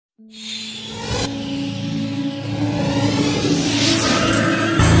The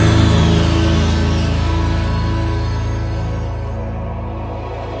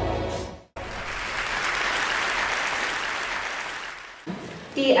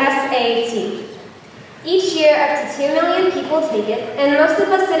SAT. Each year, up to 2 million people take it, and most of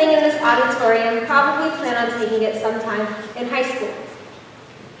us sitting in this auditorium probably plan on taking it sometime in high school.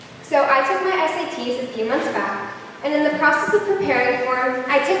 So I took my SATs a few months back, and in the process of preparing for them,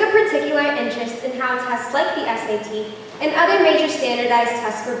 I took a particular interest in how tests like the SAT and other major standardized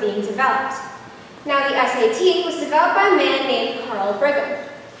tests were being developed. Now, the SAT was developed by a man named Carl Brigham,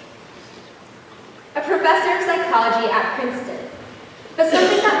 a professor of psychology at Princeton. But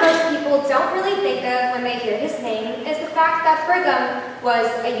something that most people don't really think of when they hear his name is the fact that Brigham was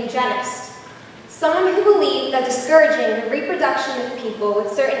a eugenist. Someone who believed that discouraging the reproduction of people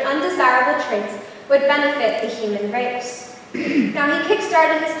with certain undesirable traits would benefit the human race. Now, he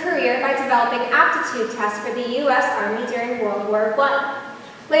kick-started his career by developing aptitude tests for the U.S. Army during World War I.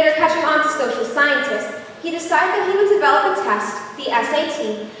 Later, catching on to social scientists, he decided that he would develop a test, the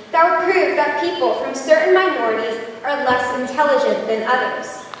SAT, that would prove that people from certain minorities are less intelligent than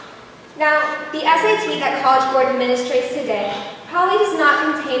others. Now, the SAT that College Board administrates today probably does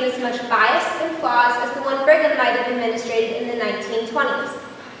not contain as much bias and flaws as the one Brigham might have administrated in the 1920s.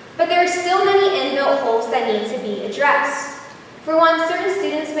 But there are still many inbuilt holes that need to be addressed. For one, certain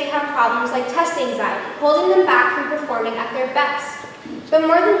students may have problems like test anxiety, holding them back from performing at their best. But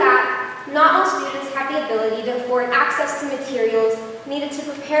more than that, not all students have the ability to afford access to materials needed to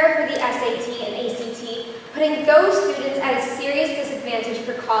prepare for the SAT and ACT, putting those students at a serious disadvantage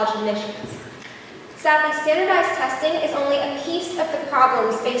for college admissions. Sadly, standardized testing is only a piece of the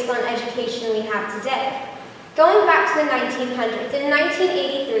problems based on education we have today. Going back to the 1900s, in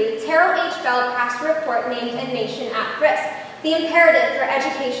 1983, Terrell H. Bell passed a report named A Nation at Risk, the imperative for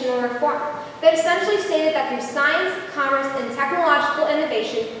educational reform, that essentially stated that through science, commerce, and technological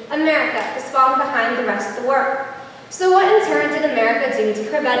innovation, America is falling behind the rest of the world. So what in turn did America do to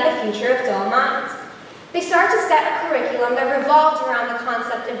prevent a future of dull minds? They started to set a curriculum that revolved around the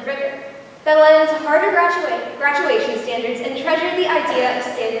concept of rigor, that led into harder graduation standards and treasured the idea of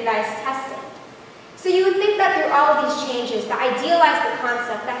standardized testing. So you would think that through all of these changes that idealized the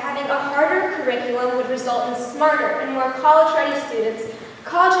concept that having a harder curriculum would result in smarter and more college-ready students,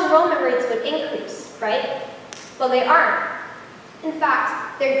 college enrollment rates would increase, right? Well, they aren't. In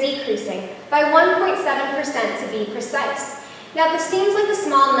fact, they're decreasing by 1.7% to be precise. Now, this seems like a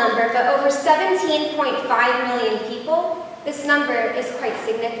small number, but over 17.5 million people, this number is quite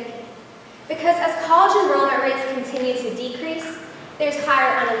significant. Because as college enrollment rates continue to decrease, there's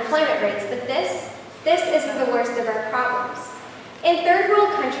higher unemployment rates, but this isn't the worst of our problems. In third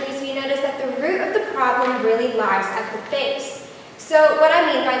world countries, we notice that the root of the problem really lies at the base. So what I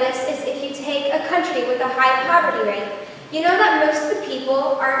mean by this is if you take a country with a high poverty rate, you know that most of the people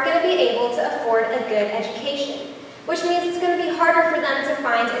aren't going to be able to afford a good education, which means it's going to be harder for them to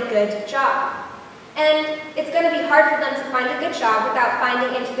find a good job. And it's going to be hard for them to find a good job without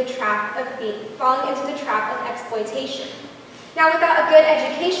falling into the trap of exploitation. Now, without a good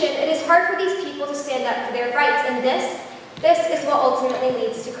education, it is hard for these people to stand up for their rights, and this is what ultimately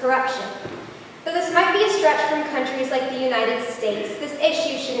leads to corruption. Though this might be a stretch from countries like the United States, this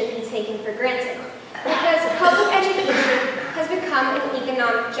issue shouldn't be taken for granted, because public education has become an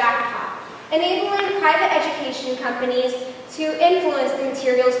economic jackpot, enabling private education companies to influence the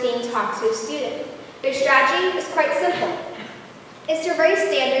materials being taught to a student. Their strategy is quite simple. It's to raise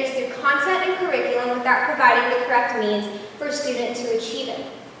standards through content and curriculum without providing the correct means for a student to achieve it.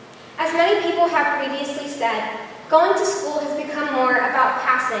 As many people have previously said, going to school has become more about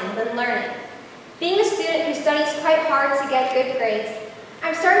passing than learning. Being a student who studies quite hard to get good grades,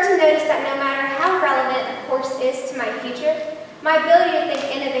 I'm starting to notice that no matter how relevant a course is to my future, my ability to think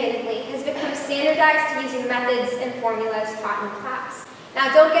innovatively has become standardized to using methods and formulas taught in class.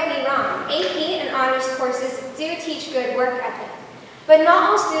 Now, don't get me wrong, AP and honors courses do teach good work ethic, but not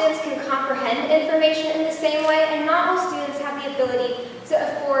all students can comprehend information in the same way, and not all students have the ability to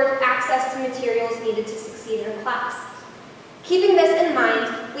afford access to materials needed to succeed in class. Keeping this in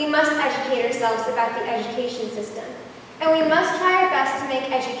mind, we must educate ourselves about the education system, and we must try our best to make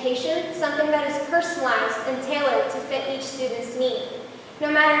education something that is personalized and tailored to fit each student's need,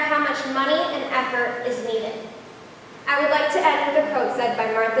 no matter how much money and effort is needed. I would like to end with a quote said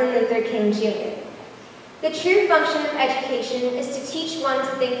by Martin Luther King Jr. The true function of education is to teach one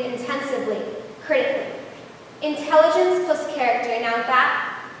to think intensively, critically. Intelligence plus character, now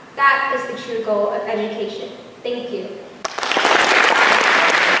that is the true goal of education. Thank you.